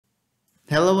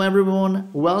Hello everyone,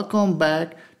 welcome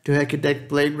back to Hackitect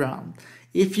Playground.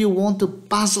 If you want to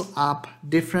puzzle up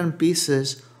different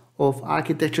pieces of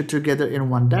architecture together in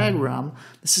one diagram,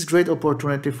 this is a great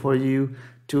opportunity for you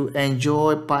to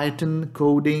enjoy Python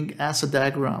coding as a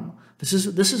diagram. This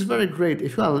is very great.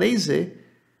 If you are lazy,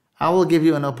 I will give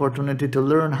you an opportunity to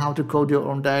learn how to code your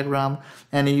own diagram,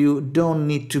 and you don't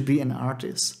need to be an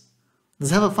artist.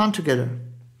 Let's have a fun together.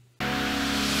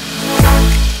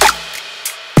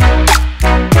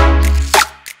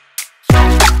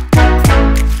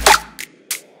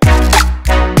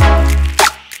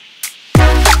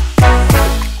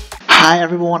 Hi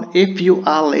everyone, if you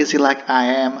are lazy like I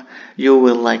am, you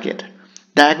will like it.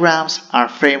 Diagrams are a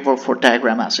framework for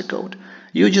diagram as a code.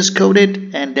 You just code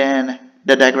it and then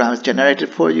the diagram is generated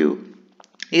for you.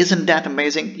 Isn't that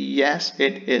amazing? Yes,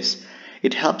 it is.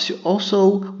 It helps you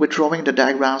also with drawing the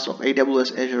diagrams of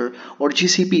AWS, Azure or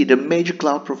GCP, the major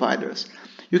cloud providers.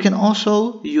 You can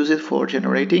also use it for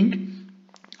generating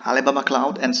Alibaba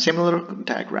Cloud and similar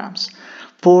diagrams.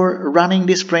 For running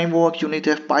this framework, you need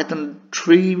to have Python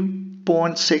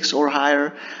 3.6 or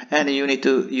higher, and you need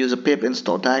to use a pip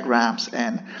install diagrams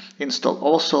and install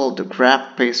also the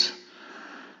graph paste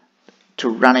to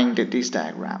running these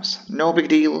diagrams. No big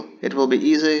deal, it will be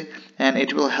easy and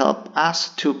it will help us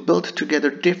to build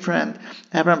together different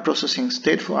event processing,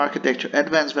 stateful architecture,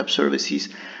 advanced web services,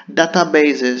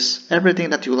 databases,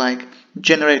 everything that you like,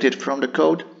 generated from the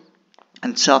code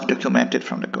and self-documented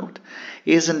from the code.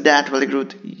 Isn't that really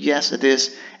good? Yes, it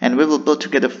is. And we will build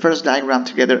together first diagram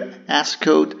together as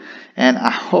code, and I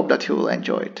hope that you will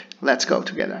enjoy it. Let's go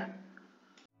together.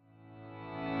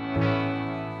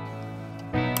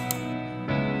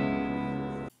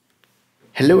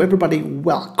 Hello everybody,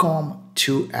 welcome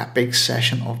to epic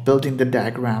session of building the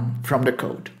diagram from the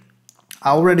code.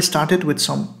 I already started with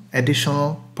some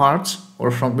additional parts, or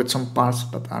with some parts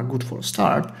that are good for a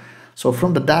start. So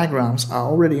from the diagrams, I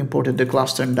already imported the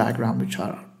cluster and diagram, which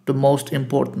are the most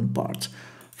important parts.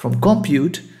 From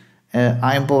compute,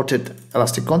 I imported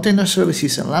Elastic Container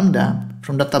Services and Lambda.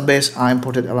 From database, I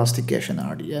imported Elastic Cache and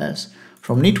RDS.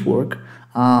 From network,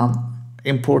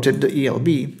 imported the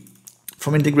ELB.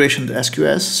 From integration, the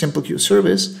SQS, Simple Queue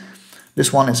Service.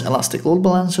 This one is Elastic Load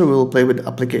Balancer. We will play with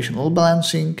application load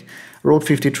balancing. Road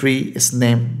 53 is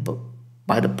named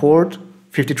by the port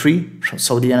 53,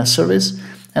 so DNS service.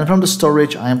 And from the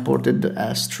storage, I imported the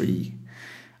S3.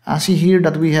 I see here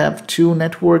that we have two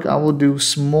network. I will do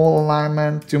small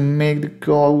alignment to make the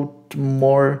code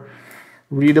more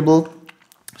readable.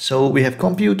 So we have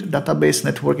compute, database,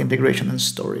 network integration, and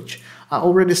storage. I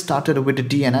already started with the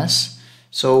DNS.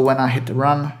 So when I hit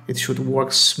run, it should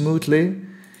work smoothly.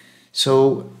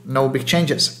 So no big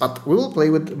changes, but we will play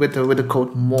with the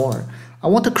code more. I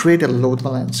want to create a load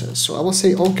balancer. So I will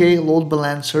say, okay, load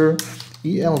balancer,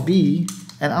 ELB,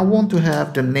 and I want to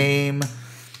have the name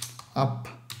up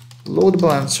load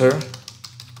balancer,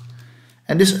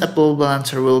 and this app load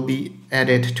balancer will be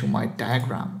added to my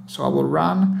diagram. So I will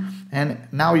run, and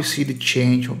now you see the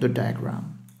change of the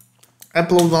diagram.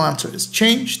 App load balancer is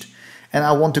changed, and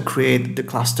I want to create the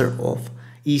cluster of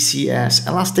ECS,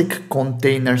 Elastic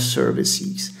Container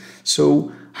Services.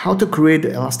 So how to create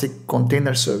the Elastic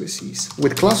Container Services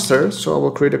with cluster? So I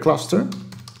will create a cluster.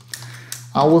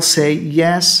 I will say,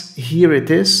 yes, here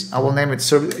it is. I will name it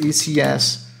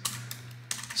ECS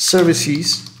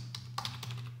Services.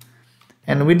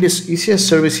 And with this ECS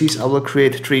Services, I will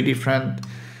create three different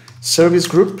service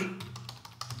group,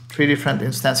 three different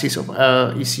instances of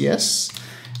ECS,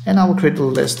 and I will create a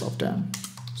list of them.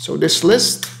 So this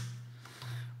list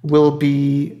will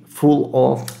be full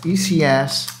of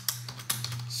ECS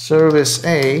Service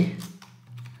A,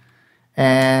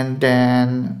 and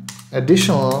then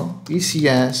additional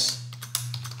ECS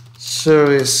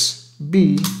Service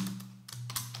B.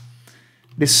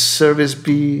 This Service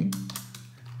B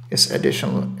is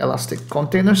additional Elastic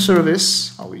Container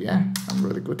Service. Oh yeah, I'm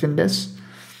really good in this.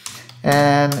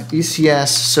 And ECS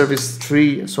Service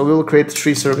 3. So we will create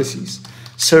three services.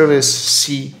 Service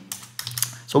C.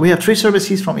 So we have three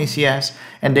services from ECS,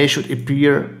 and they should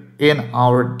appear in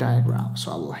our diagram.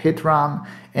 So I will hit run,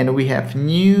 and we have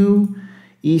new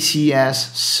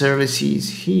ECS services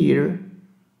here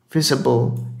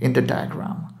visible in the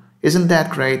diagram. Isn't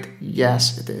that great?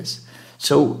 Yes, it is.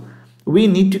 So we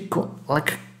need to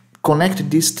connect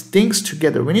these things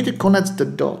together. We need to connect the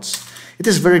dots. It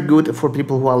is very good for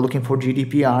people who are looking for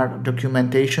GDPR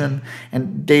documentation,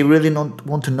 and they really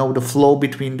want to know the flow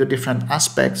between the different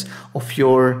aspects of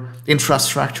your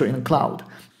infrastructure in cloud.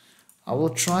 I will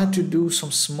try to do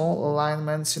some small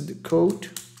alignments in the code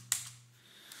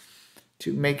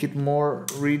to make it more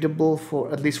readable,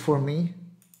 for at least for me.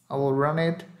 I will run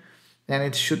it, and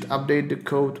it should update the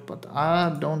code, but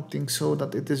I don't think so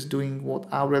that it is doing what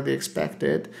I really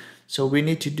expected. So we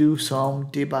need to do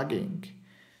some debugging.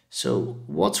 So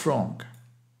what's wrong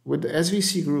with the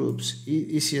SVC groups,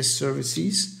 ECS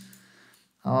services?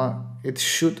 It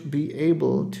should be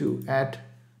able to add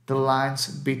the lines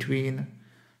between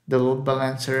the load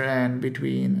balancer and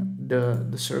between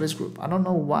the service group. I don't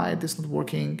know why it is not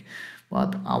working,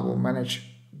 but I will manage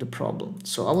the problem.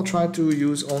 So I will try to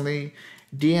use only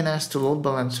DNS to load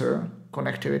balancer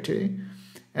connectivity,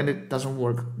 and it doesn't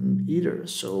work either.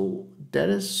 So there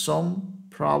is some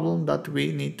problem that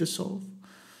we need to solve.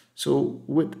 So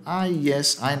with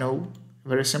yes, I know,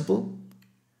 very simple.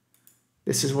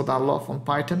 This is what I love on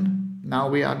Python. Now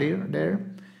we are there.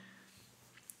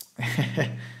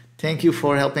 Thank you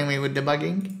for helping me with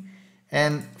debugging.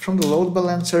 And from the load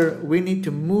balancer, we need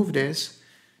to move this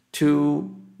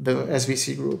to the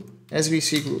SVC group.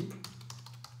 SVC group.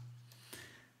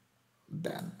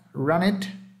 Then run it,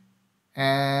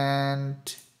 and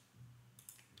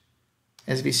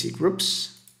SVC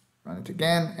groups, run it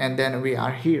again, and then we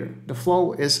are here. The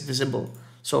flow is visible.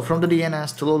 So from the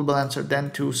DNS to load balancer,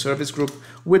 then to service group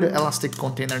with the elastic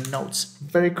container nodes.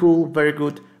 Very cool, very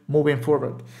good, moving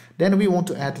forward. Then we want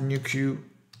to add a new queue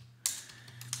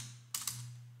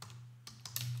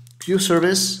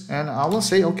service, and I will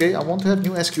say, okay, I want to have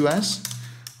new SQS.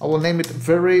 I will name it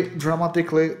very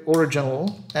dramatically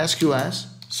original SQS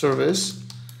service,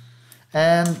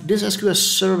 and this SQS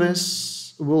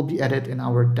service will be added in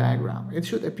our diagram. It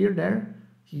should appear there.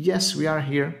 Yes, we are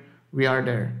here, we are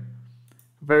there.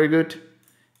 Very good.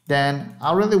 Then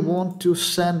I really want to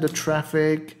send the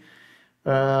traffic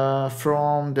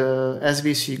from the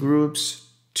SVC groups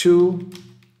to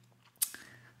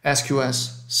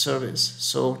SQS service.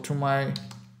 So to my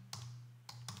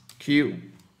queue,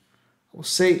 I'll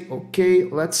say, okay,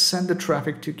 let's send the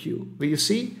traffic to queue. Will you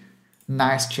see?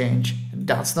 Nice change.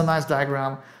 That's the nice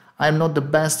diagram. I'm not the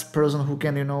best person who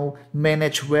can,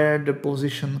 manage where the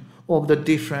position of the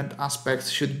different aspects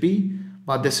should be,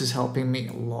 but this is helping me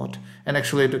a lot. And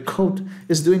actually the code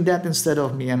is doing that instead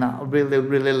of me, and I really,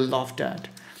 really love that.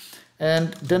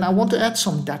 And then I want to add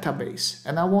some database,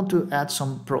 and I want to add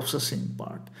some processing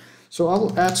part. So I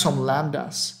will add some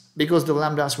lambdas, because the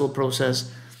lambdas will process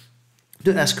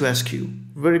the SQS queue.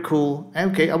 Very cool.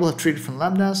 Okay, I will have 3 different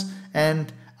lambdas,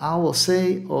 and I will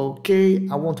say, okay,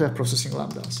 I want to have processing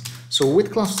lambdas. So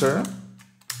with cluster,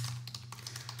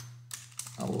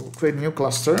 I will create a new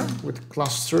cluster. With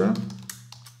cluster,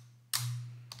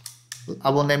 I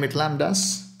will name it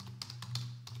lambdas.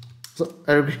 So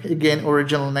again,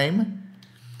 original name.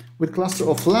 With cluster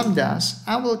of lambdas,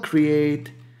 I will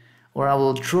create, or I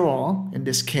will draw, in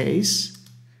this case,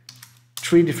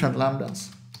 3 different lambdas.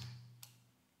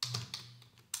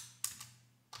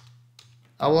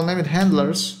 I will name it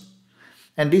handlers,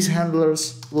 and these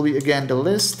handlers will be again the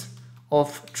list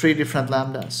of 3 different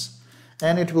lambdas,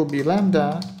 and it will be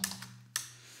lambda,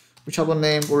 which I will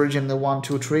name originally 1,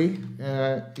 2, 3.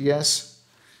 Yes,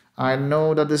 I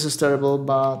know that this is terrible,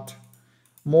 but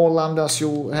more lambdas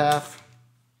you have,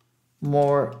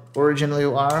 more original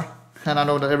you are. And I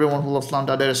know that everyone who loves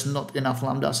lambda, there is not enough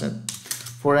lambdas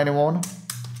for anyone.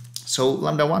 So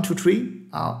lambda 1, 2, 3,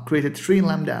 I'll create 3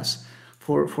 lambdas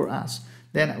for us.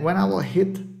 Then when I will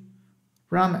hit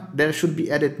run, there should be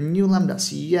added new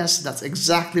lambdas. Yes, that's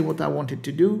exactly what I wanted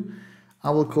to do.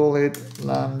 I will call it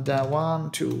lambda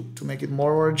 1, 2 to make it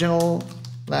more original,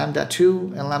 lambda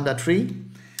 2 and lambda 3.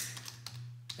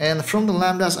 And from the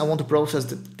lambdas, I want to process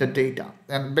the data.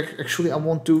 And actually, I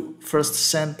want to first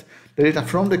send the data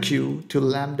from the queue to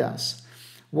lambdas.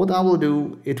 What I will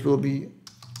do, it will be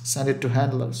send it to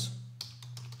handlers.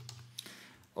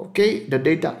 Okay, the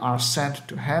data are sent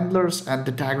to handlers, and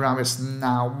the diagram is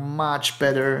now much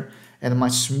better and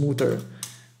much smoother.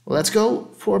 Let's go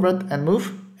forward and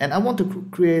move. And I want to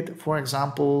create, for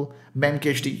example,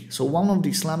 memcached. So one of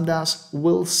these lambdas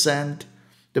will send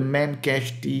the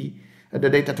memcached, the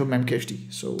data to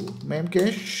memcached. So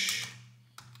memcached,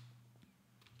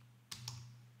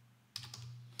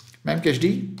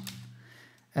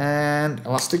 and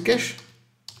elastic cache.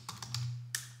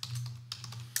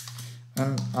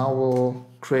 And I will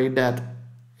create that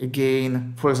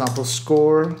again, for example,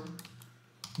 score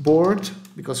board,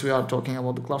 because we are talking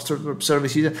about the cluster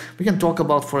services. We can talk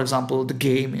about, for example, the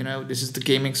game, this is the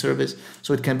gaming service,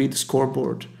 so it can be the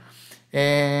scoreboard.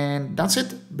 And that's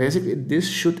it. Basically, this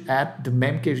should add the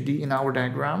memcached in our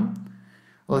diagram.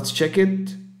 Let's check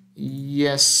it.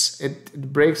 Yes,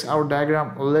 it breaks our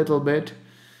diagram a little bit,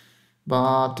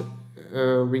 but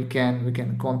we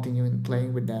can continue in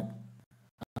playing with that.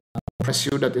 I promise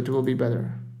you that it will be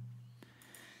better.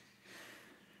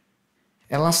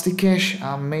 Elasticache,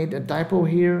 I made a typo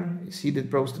here. You see that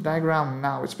broke the diagram.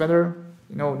 Now it's better.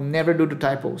 You know, never do the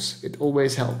typos. It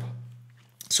always helps.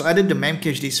 So I did the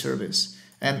memcached service.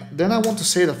 And then I want to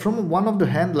say that from one of the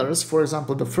handlers, for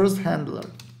example, the first handler,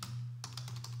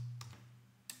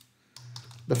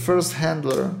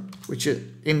 which is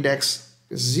index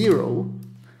is 0,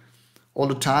 all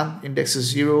the time, index is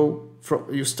 0.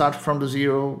 You start from the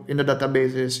 0 in the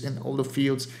databases, in all the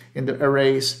fields, in the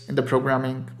arrays, in the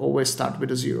programming, always start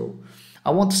with a 0. I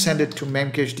want to send it to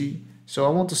memcached. So I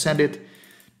want to send it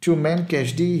to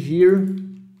memcached here,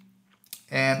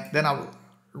 and then I will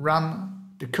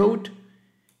run the code.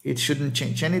 It shouldn't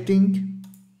change anything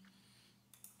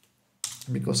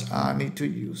because I need to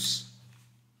use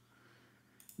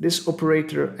this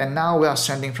operator, and now we are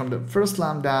sending from the first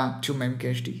lambda to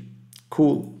memcached.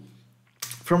 Cool.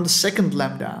 From the second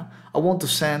lambda, I want to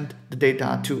send the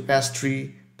data to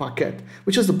S3 bucket,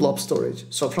 which is the blob storage.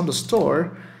 So from the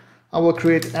store, I will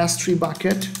create S3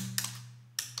 bucket,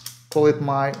 call it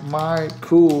my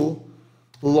cool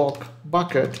log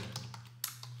bucket,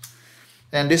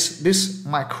 and this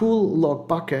my cool log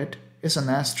bucket is an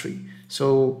S3.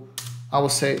 So I will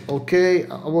say, okay,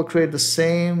 I will create the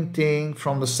same thing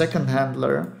from the second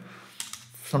handler,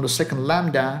 from the second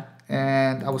lambda,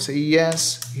 and I will say,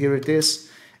 yes, here it is.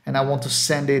 And I want to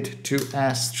send it to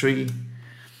S3,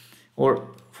 or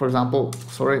for example,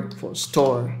 sorry, for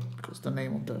store, because the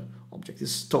name of the object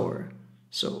is store.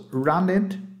 So run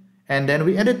it, and then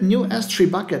we added new S3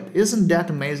 bucket. Isn't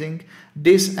that amazing?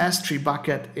 This S3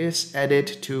 bucket is added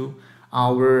to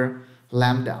our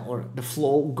lambda, or the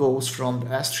flow goes from the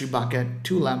S3 bucket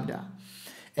to lambda,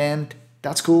 and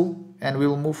that's cool. And we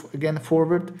will move again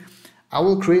forward. I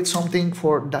will create something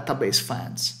for database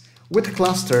fans. With a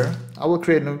cluster, I will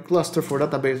create a new cluster for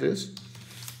databases.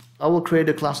 I will create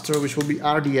a cluster which will be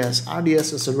RDS.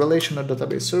 RDS is a relational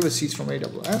database services from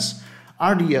AWS.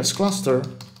 RDS cluster,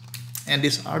 and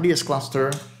this RDS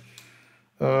cluster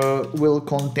will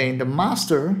contain the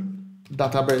master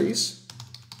database,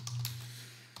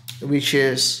 which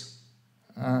is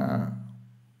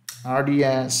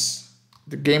RDS,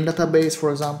 the game database,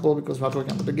 for example, because we're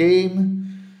talking about the game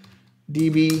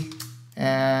DB,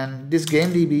 and this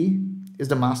game DB is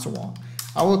the master one.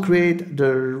 I will create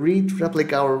the read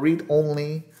replica or read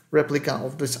only replica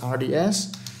of this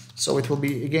RDS. So it will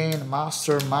be again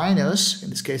master minus, in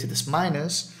this case it is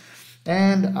minus,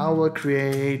 and I will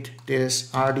create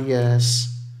this RDS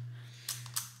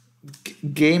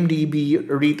game DB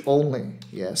read only.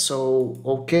 Yeah, so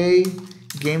okay,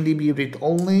 game DB read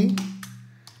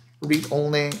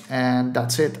only, and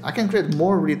that's it. I can create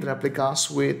more read replicas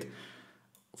with,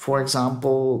 for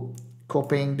example,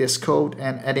 copying this code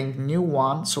and adding new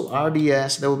one. So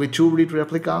RDS, there will be 2 read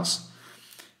replicas,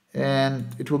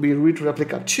 and it will be read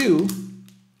replica 2,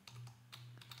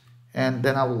 and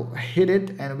then I will hit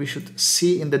it, and we should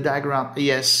see in the diagram,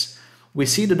 yes, we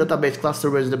see the database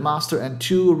cluster with the master and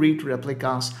 2 read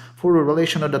replicas for the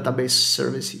relational database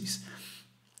services.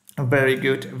 Very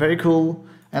good, very cool,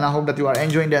 and I hope that you are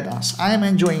enjoying that as I am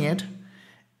enjoying it.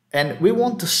 And we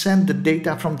want to send the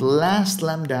data from the last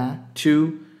lambda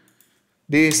to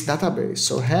this database.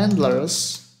 So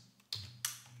handlers,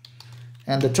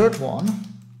 and the third one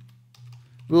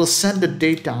will send the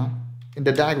data in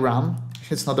the diagram.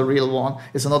 It's not a real one,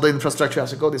 it's another infrastructure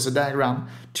as a code, it's a diagram,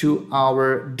 to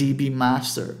our DB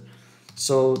master.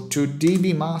 So to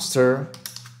DB master,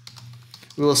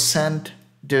 we will send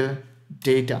the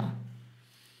data.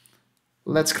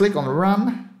 Let's click on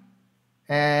run.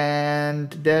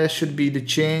 And there should be the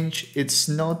change. It's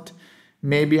not,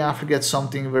 maybe I forget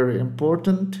something very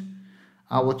important.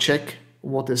 I will check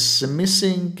what is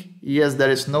missing. Yes,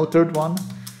 there is no third one.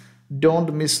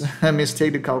 Don't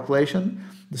mistake the calculation.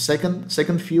 The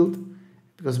second field,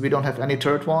 because we don't have any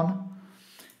third one.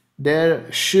 There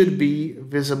should be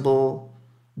visible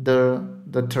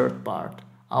the third part.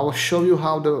 I will show you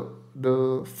how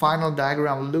the final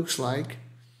diagram looks like.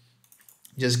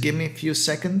 Just give me a few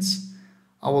seconds.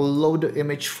 I will load the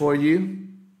image for you.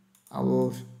 I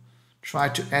will try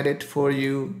to edit for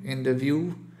you in the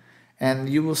view, and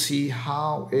you will see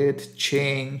how it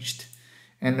changed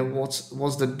and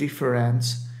what's the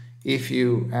difference if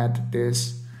you add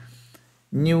this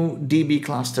new DB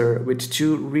cluster with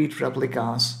 2 read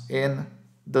replicas in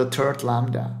the third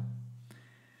lambda.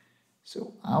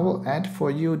 So I will add for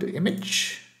you the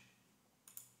image.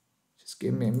 Just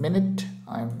give me a minute.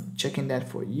 I'm checking that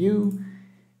for you.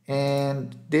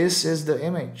 And this is the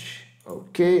image.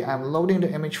 Okay, I'm loading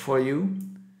the image for you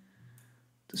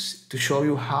to show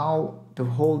you how the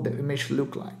whole image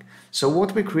look like. So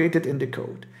what we created in the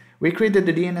code, we created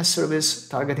the DNS service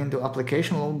targeting the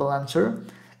application load balancer,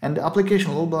 and the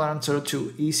application will answer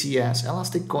to ECS,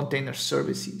 Elastic Container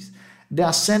Services. They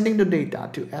are sending the data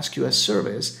to SQS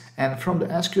service, and from the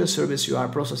SQS service you are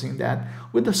processing that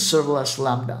with the serverless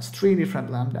lambdas, 3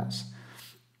 different lambdas.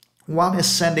 One is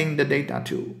sending the data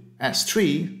to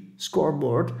S3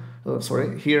 scoreboard.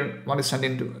 Here one is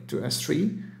sending to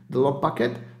S3, the log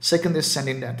bucket. Second is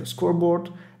sending that to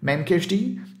scoreboard, main cached,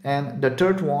 and the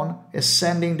third one is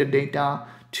sending the data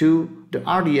to the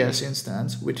RDS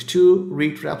instance with 2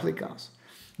 read replicas.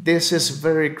 This is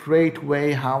very great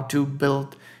way how to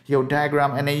build your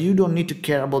diagram, and you don't need to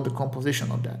care about the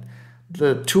composition of that.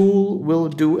 The tool will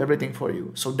do everything for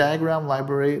you. So Diagrams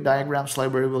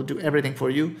library will do everything for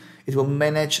you. It will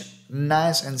manage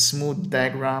nice and smooth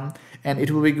diagram, and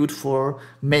it will be good for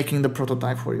making the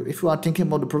prototype for you. If you are thinking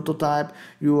about the prototype,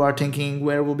 you are thinking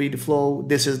where will be the flow,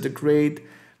 this is the great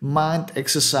mind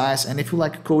exercise. And if you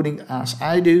like coding as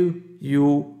I do,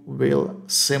 you will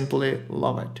simply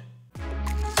love it.